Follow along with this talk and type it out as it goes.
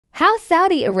How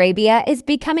Saudi Arabia is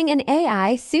becoming an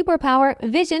AI superpower.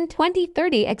 Vision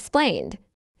 2030 explained.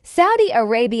 Saudi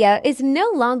Arabia is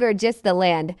no longer just the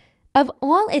land of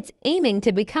oil, it's aiming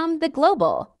to become the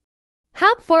global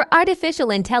hub for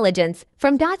artificial intelligence.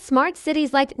 From smart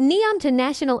cities like NEOM to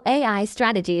national AI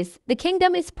strategies, the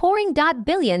kingdom is pouring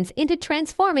billions into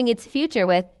transforming its future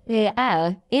with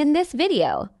AI. In this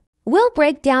video, we'll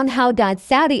break down how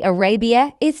Saudi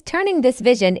Arabia is turning this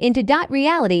vision into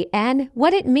reality and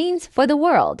what it means for the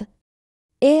world.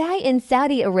 AI in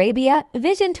Saudi Arabia,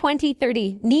 Vision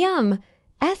 2030, NEOM,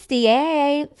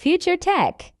 SDAI, Future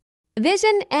Tech,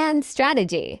 Vision and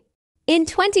Strategy. In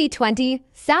 2020,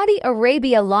 Saudi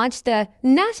Arabia launched the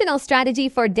National Strategy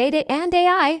for Data and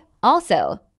AI,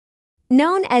 also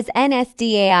known as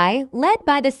NSDAI, led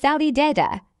by the Saudi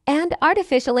Data and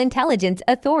Artificial Intelligence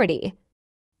Authority.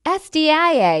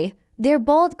 SDAIA, their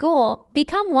bold goal,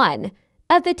 become one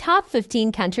of the top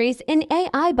 15 countries in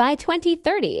AI by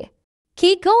 2030.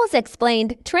 Key goals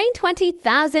explained: train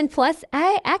 20,000 plus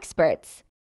AI experts,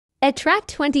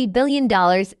 attract $20 billion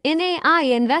in AI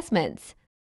investments,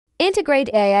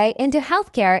 integrate AI into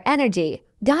healthcare, energy,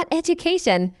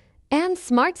 education, and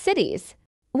smart cities.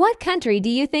 What country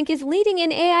do you think is leading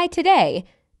in AI today?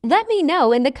 Let me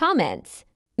know in the comments.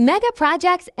 Mega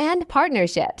projects and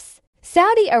partnerships.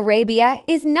 Saudi Arabia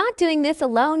is not doing this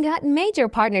alone. Major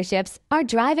partnerships are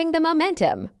driving the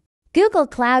momentum. Google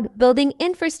Cloud building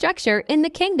infrastructure in the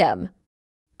kingdom.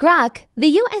 Groq,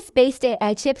 the US-based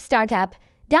AI chip startup,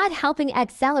 helping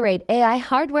accelerate AI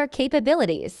hardware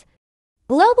capabilities.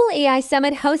 Global AI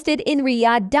Summit hosted in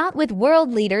Riyadh. With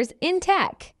world leaders in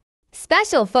tech.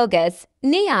 Special focus: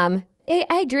 NEOM,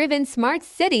 AI-driven smart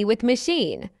city with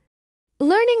machine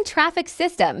learning, traffic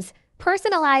systems,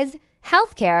 personalized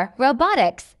healthcare,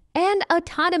 robotics, and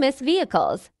autonomous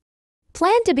vehicles.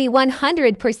 Planned to be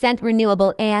 100%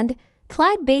 renewable and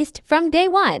cloud-based from day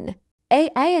one.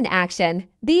 AI in action.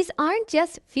 These aren't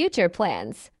just future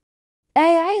plans.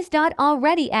 AI is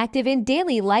already active in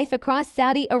daily life across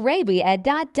Saudi Arabia.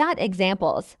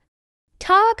 Examples: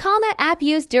 Tawakalna app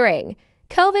used during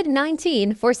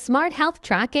COVID-19 for smart health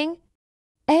tracking,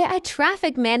 AI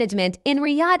traffic management in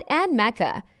Riyadh and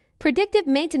Mecca, predictive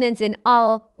maintenance in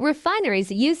all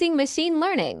refineries using machine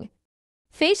learning,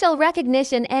 facial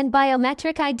recognition and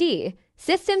biometric ID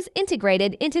systems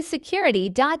integrated into security.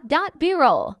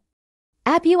 B-roll,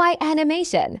 app UI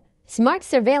animation, smart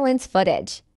surveillance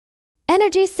footage,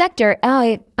 energy sector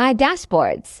AI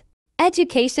dashboards,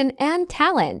 education and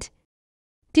talent.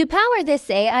 To power this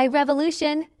AI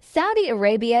revolution, Saudi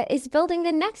Arabia is building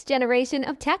the next generation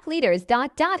of tech leaders.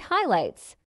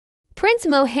 Highlights: Prince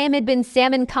Mohammed bin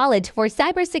Salman College for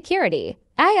Cybersecurity,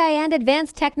 AI and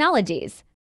Advanced Technologies,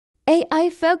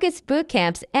 AI-focused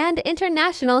bootcamps and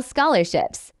international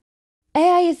scholarships.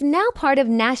 AI is now part of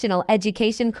national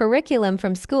education curriculum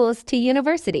from schools to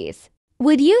universities.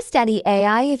 Would you study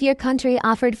AI if your country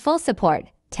offered full support?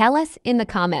 Tell us in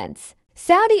the comments.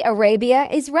 Saudi Arabia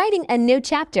is writing a new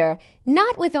chapter,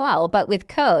 not with oil but with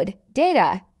code,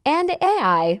 data, and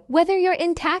AI. Whether you're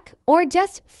in tech or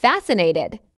just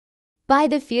fascinated by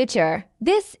the future,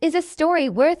 this is a story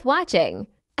worth watching.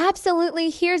 Absolutely.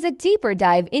 Here's a deeper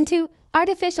dive into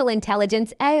artificial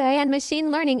intelligence, AI, and machine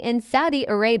learning in Saudi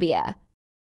Arabia.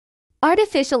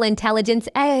 Artificial intelligence,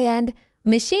 AI, and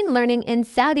machine learning in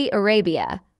Saudi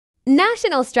Arabia.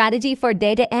 National Strategy for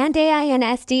Data and AI and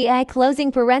NSDAI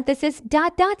closing parenthesis.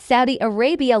 Saudi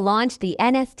Arabia launched the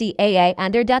NSDAI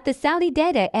under the Saudi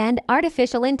Data and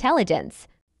Artificial Intelligence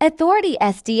Authority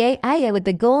SDAI with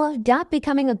the goal of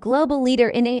becoming a global leader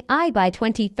in AI by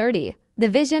 2030. The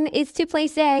vision is to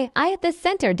place AI at the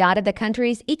center of the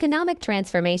country's economic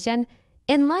transformation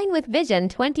in line with Vision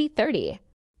 2030.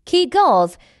 Key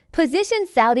goals: position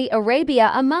Saudi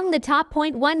Arabia among the top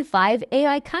 0.15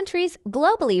 AI countries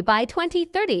globally by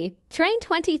 2030, train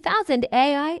 20,000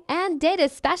 AI and data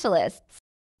specialists,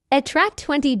 attract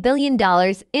 $20 billion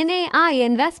in AI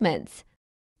investments,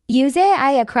 use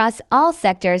AI across all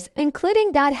sectors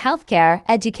including healthcare,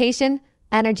 education,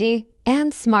 energy,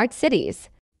 and smart cities.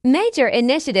 Major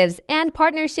initiatives and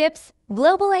partnerships.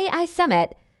 Global AI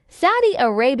Summit. Saudi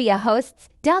Arabia hosts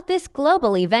this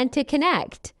global event to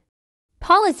connect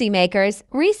policymakers,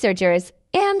 researchers,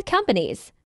 and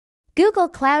companies. Google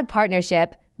Cloud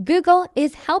Partnership. Google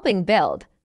is helping build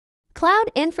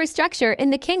cloud infrastructure in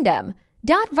the kingdom.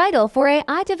 Vital for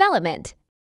AI development.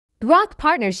 Groq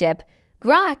Partnership.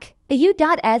 Groq, a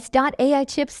U.S.AI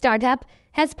chip startup,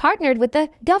 has partnered with the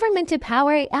government to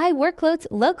power AI workloads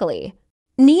locally.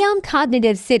 NEOM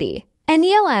Cognitive City. A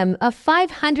NEOM of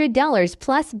 $500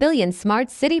 plus billion smart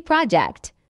city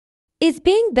project. is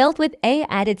being built with AI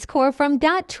at its core, from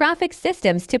traffic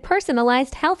systems to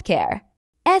personalized healthcare.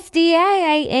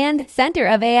 SDAI and Center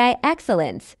of AI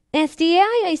Excellence.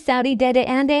 SDAI Saudi Data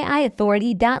and AI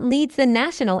Authority leads the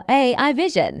national AI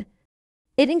vision.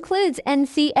 It includes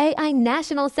NCAI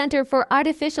National Center for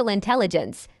Artificial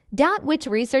Intelligence, which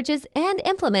researches and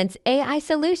implements AI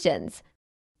solutions.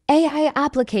 AI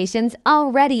applications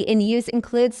already in use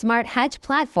include smart hedge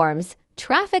platforms,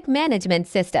 traffic management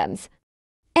systems,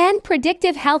 and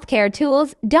predictive healthcare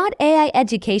tools. AI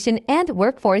education and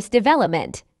workforce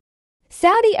development.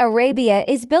 Saudi Arabia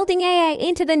is building AI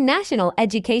into the national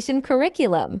education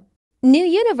curriculum. New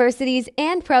universities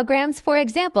and programs, for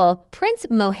example, Prince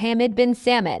Mohammed bin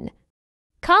Salman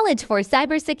College for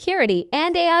Cybersecurity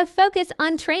and AI, focus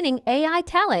on training AI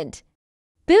talent.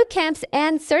 Boot camps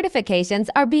and certifications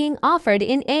are being offered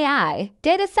in AI,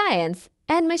 data science,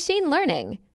 and machine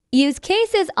learning. Use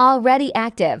cases already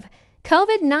active.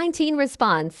 COVID-19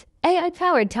 response,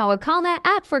 AI-powered Tawakalna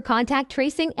app for contact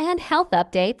tracing and health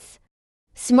updates.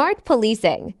 Smart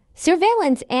policing,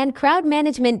 surveillance and crowd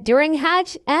management during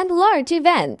Hajj and large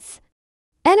events.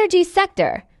 Energy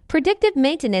sector, predictive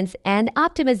maintenance and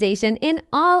optimization in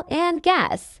oil and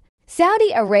gas.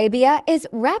 Saudi Arabia is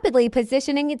rapidly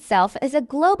positioning itself as a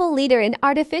global leader in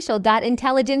artificial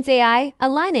intelligence AI,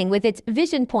 aligning with its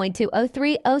Vision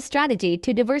 2030 strategy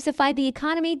to diversify the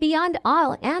economy beyond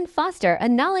oil and foster a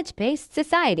knowledge-based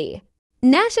society.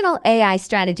 National AI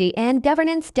Strategy and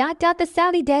Governance. The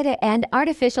Saudi Data and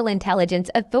Artificial Intelligence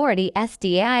Authority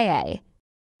 (SDAIA)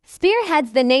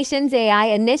 spearheads the nation's AI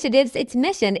initiatives. Its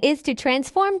mission is to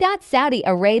transform Saudi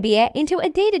Arabia into a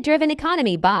data-driven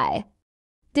economy by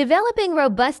developing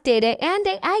robust data and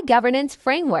AI governance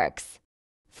frameworks,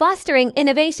 fostering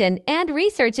innovation and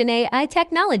research in AI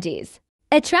technologies,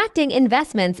 attracting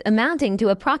investments amounting to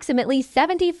approximately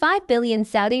 75 billion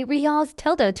Saudi riyals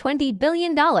 $20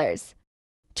 billion,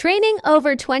 training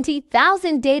over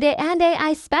 20,000 data and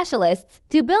AI specialists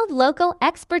to build local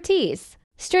expertise,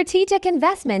 strategic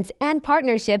investments and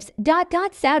partnerships.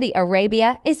 Saudi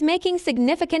Arabia is making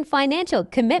significant financial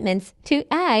commitments to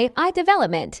AI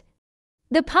development.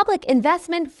 The Public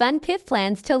Investment Fund PIF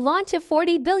plans to launch a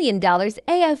 $40 billion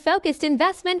AI-focused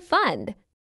investment fund,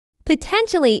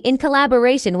 potentially in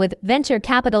collaboration with venture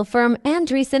capital firm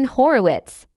Andreessen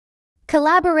Horowitz.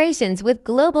 Collaborations with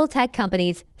global tech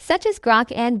companies such as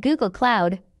Groq and Google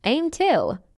Cloud aim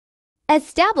to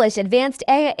establish advanced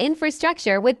AI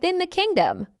infrastructure within the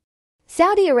kingdom.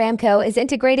 Saudi Aramco is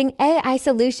integrating AI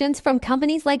solutions from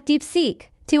companies like DeepSeek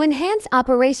to enhance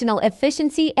operational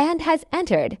efficiency and has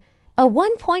entered a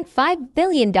 $1.5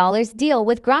 billion deal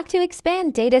with Groq to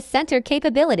expand data center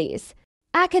capabilities.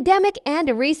 Academic and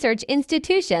research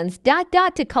institutions.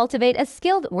 To cultivate a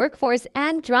skilled workforce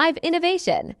and drive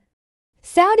innovation.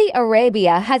 Saudi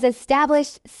Arabia has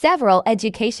established several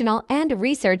educational and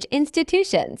research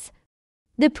institutions.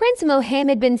 The Prince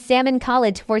Mohammed bin Salman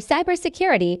College for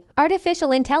Cybersecurity,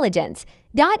 Artificial Intelligence,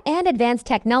 and Advanced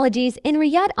Technologies in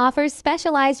Riyadh offers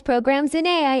specialized programs in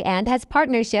AI and has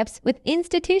partnerships with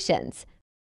institutions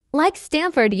like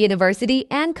Stanford University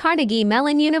and Carnegie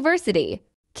Mellon University.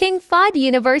 King Fahd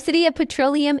University of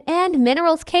Petroleum and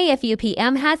Minerals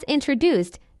KFUPM has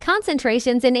introduced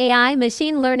concentrations in AI,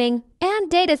 machine learning, and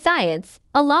data science,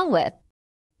 along with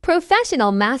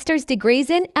professional master's degrees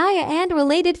in AI and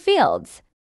related fields.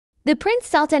 The Prince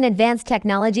Sultan Advanced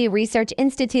Technology Research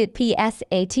Institute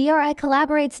 (PSATRI)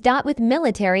 collaborates with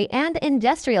military and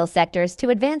industrial sectors to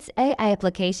advance AI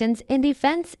applications in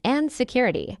defense and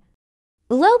security.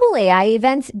 Global AI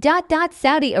events.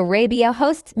 Saudi Arabia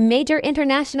hosts major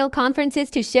international conferences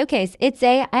to showcase its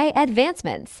AI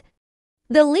advancements.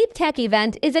 The Leap Tech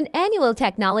event is an annual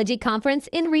technology conference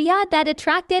in Riyadh that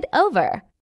attracted over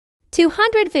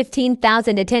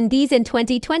 215,000 attendees in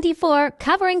 2024,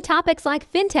 covering topics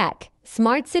like fintech,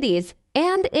 smart cities,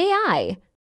 and AI.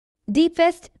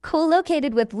 DeepFest,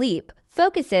 co-located with Leap,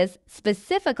 focuses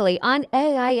specifically on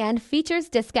AI and features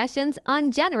discussions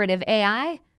on generative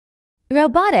AI,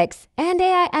 robotics, and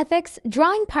AI ethics,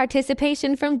 drawing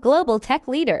participation from global tech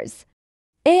leaders.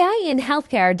 AI in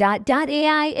healthcare.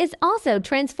 AI is also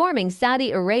transforming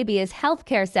Saudi Arabia's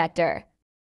healthcare sector.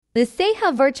 The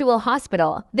SDAIA Virtual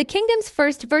Hospital, the kingdom's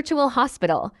first virtual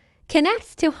hospital,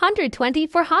 connects to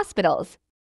 124 hospitals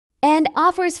and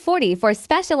offers 40 for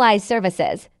specialized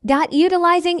services.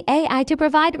 Utilizing AI to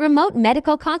provide remote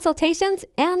medical consultations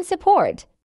and support.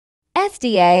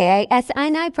 NSDAI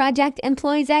SINI project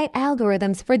employs AI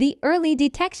algorithms for the early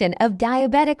detection of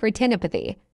diabetic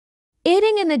retinopathy,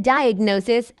 aiding in the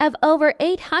diagnosis of over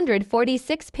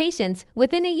 846 patients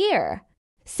within a year.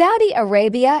 Saudi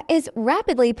Arabia is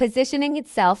rapidly positioning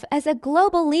itself as a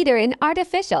global leader in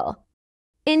artificial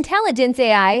intelligence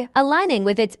AI, aligning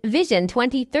with its Vision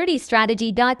 2030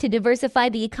 strategy to diversify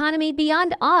the economy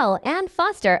beyond oil and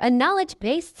foster a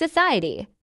knowledge-based society.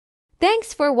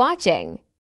 Thanks for watching.